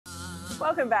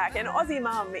Welcome back. An Aussie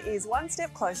mum is one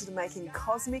step closer to making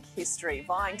cosmic history,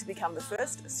 vying to become the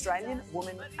first Australian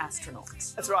woman astronaut.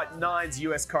 That's right, Nine's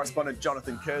US correspondent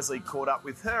Jonathan Kersley caught up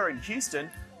with her in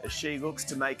Houston as she looks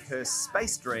to make her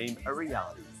space dream a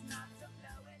reality.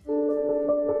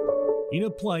 In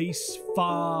a place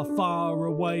far, far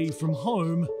away from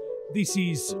home, this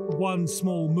is one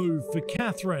small move for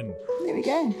Catherine. There we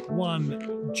go.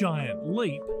 One giant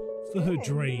leap for her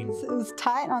dream. It was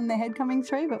tight on the head coming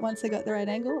through, but once I got the right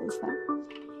angle, it was fine.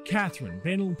 Catherine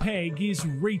Bennell-Pegg is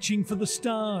reaching for the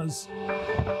stars.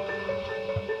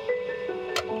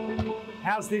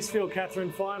 How's this feel,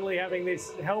 Catherine? Finally having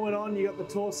this helmet on, you got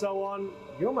the torso on,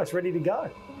 you're almost ready to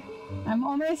go. I'm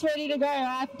almost ready to go.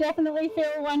 I definitely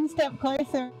feel one step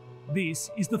closer.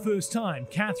 This is the first time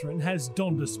Catherine has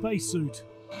donned a spacesuit.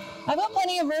 I've got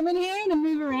plenty of room in here to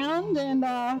move around, and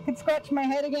could scratch my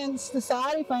head against the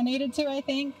side if I needed to, I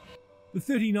think. The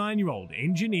 39-year-old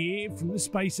engineer from the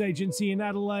Space Agency in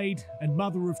Adelaide and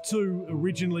mother of two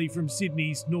originally from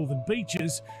Sydney's Northern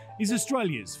Beaches is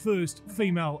Australia's first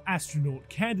female astronaut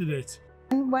candidate.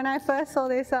 When I first saw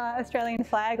this Australian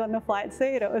flag on the flight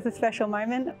suit, it was a special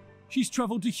moment. She's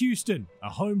travelled to Houston, a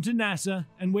home to NASA,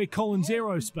 and where Collins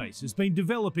Aerospace has been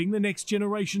developing the next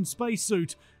generation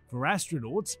spacesuit for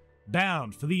astronauts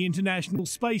bound for the International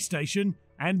Space Station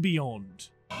and beyond.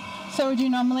 So would you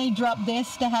normally drop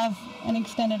this to have an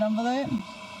extended envelope?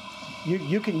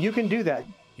 You can do that.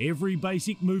 Every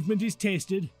basic movement is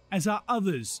tested, as are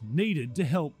others needed to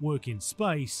help work in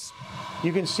space.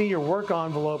 You can see your work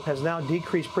envelope has now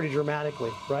decreased pretty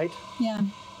dramatically, right? Yeah.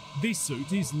 This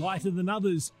suit is lighter than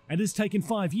others and has taken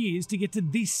 5 years to get to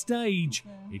this stage.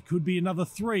 It could be another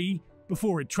 3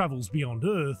 before it travels beyond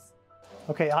Earth.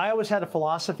 Okay, I always had a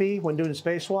philosophy when doing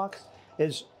spacewalks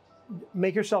is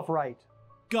make yourself right.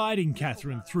 Guiding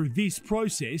Catherine through this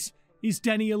process is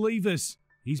Danny Olivas.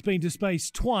 He's been to space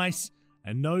twice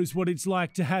and knows what it's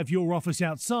like to have your office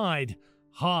outside,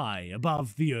 high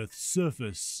above the Earth's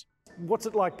surface. What's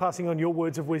it like passing on your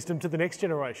words of wisdom to the next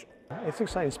generation? It's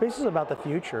exciting. Space is about the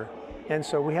future, and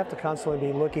so we have to constantly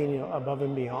be looking above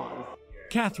and beyond.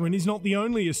 Catherine is not the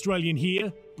only Australian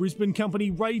here. Brisbane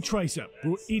company Ray Tracer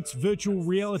brought its virtual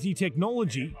reality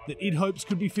technology that it hopes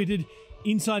could be fitted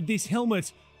inside this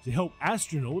helmet to help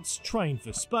astronauts train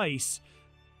for space.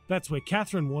 That's where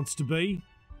Catherine wants to be.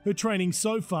 Her training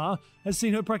so far has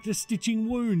seen her practice stitching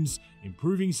wounds,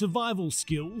 improving survival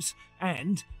skills,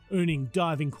 and earning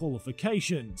diving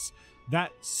qualifications.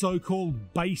 That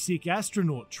so-called basic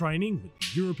astronaut training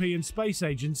with the European Space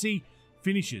Agency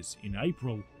finishes in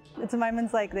April. It's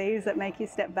moments like these that make you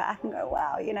step back and go,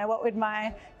 wow, you know, what would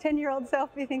my 10-year-old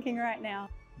self be thinking right now?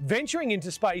 Venturing into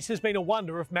space has been a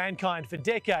wonder of mankind for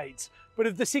decades, but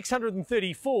of the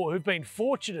 634 who've been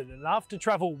fortunate enough to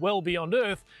travel well beyond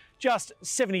Earth, just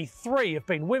 73 have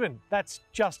been women. That's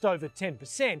just over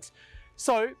 10%.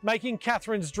 So making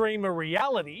Catherine's dream a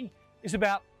reality is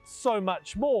about so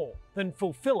much more than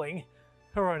fulfilling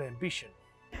her own ambition.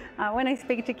 When I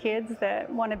speak to kids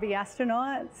that want to be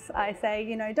astronauts, I say,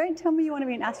 you know, don't tell me you want to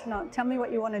be an astronaut, tell me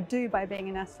what you want to do by being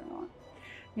an astronaut.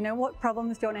 You know, what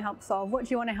problems do you want to help solve? What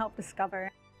do you want to help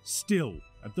discover? Still,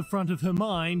 at the front of her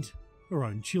mind, her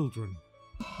own children.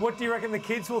 What do you reckon the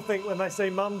kids will think when they see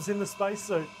mums in the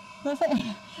spacesuit? They'll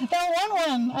want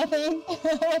one, I think.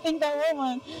 I think they'll want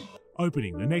one.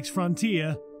 Opening the next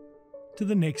frontier to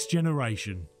the next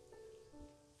generation.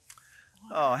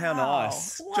 Oh, how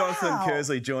nice. Wow. Jonathan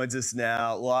Kersley joins us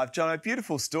now live. Jono,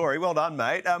 beautiful story. Well done,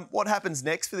 mate. What happens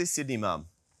next for this Sydney mum?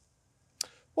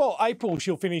 Well, April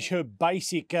she'll finish her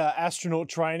basic astronaut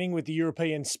training with the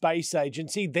European Space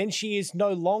Agency. Then she is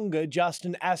no longer just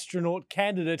an astronaut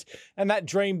candidate, and that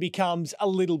dream becomes a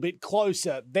little bit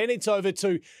closer. Then it's over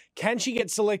to, can she get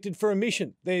selected for a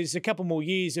mission? There's a couple more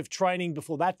years of training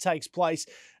before that takes place,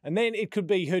 and then it could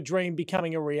be her dream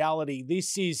becoming a reality.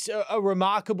 This is a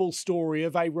remarkable story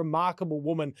of a remarkable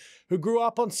woman who grew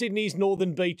up on Sydney's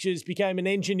Northern Beaches, became an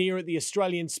engineer at the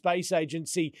Australian Space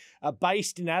Agency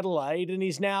based in Adelaide, and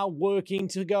is now working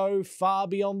to go far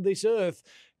beyond this Earth.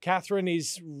 Catherine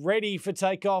is ready for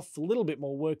takeoff, a little bit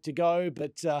more work to go,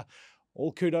 but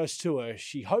all kudos to her.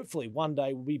 She hopefully one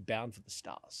day will be bound for the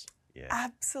stars. Yeah.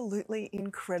 Absolutely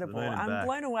incredible. I'm back.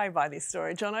 blown away by this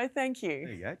story, Jono. Thank you.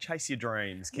 There you go. Chase your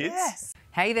dreams, kids. Yes.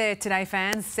 Hey there, Today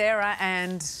fans. Sarah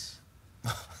and...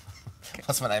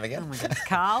 What's my name again? Oh my God,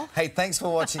 Carl. Hey, thanks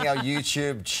for watching our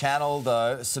YouTube channel,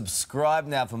 though. Subscribe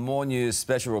now for more news,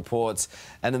 special reports,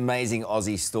 and amazing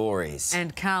Aussie stories.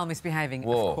 And Carl misbehaving,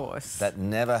 Whoa, of course. that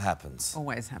never happens.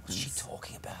 Always happens. What's she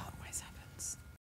talking about?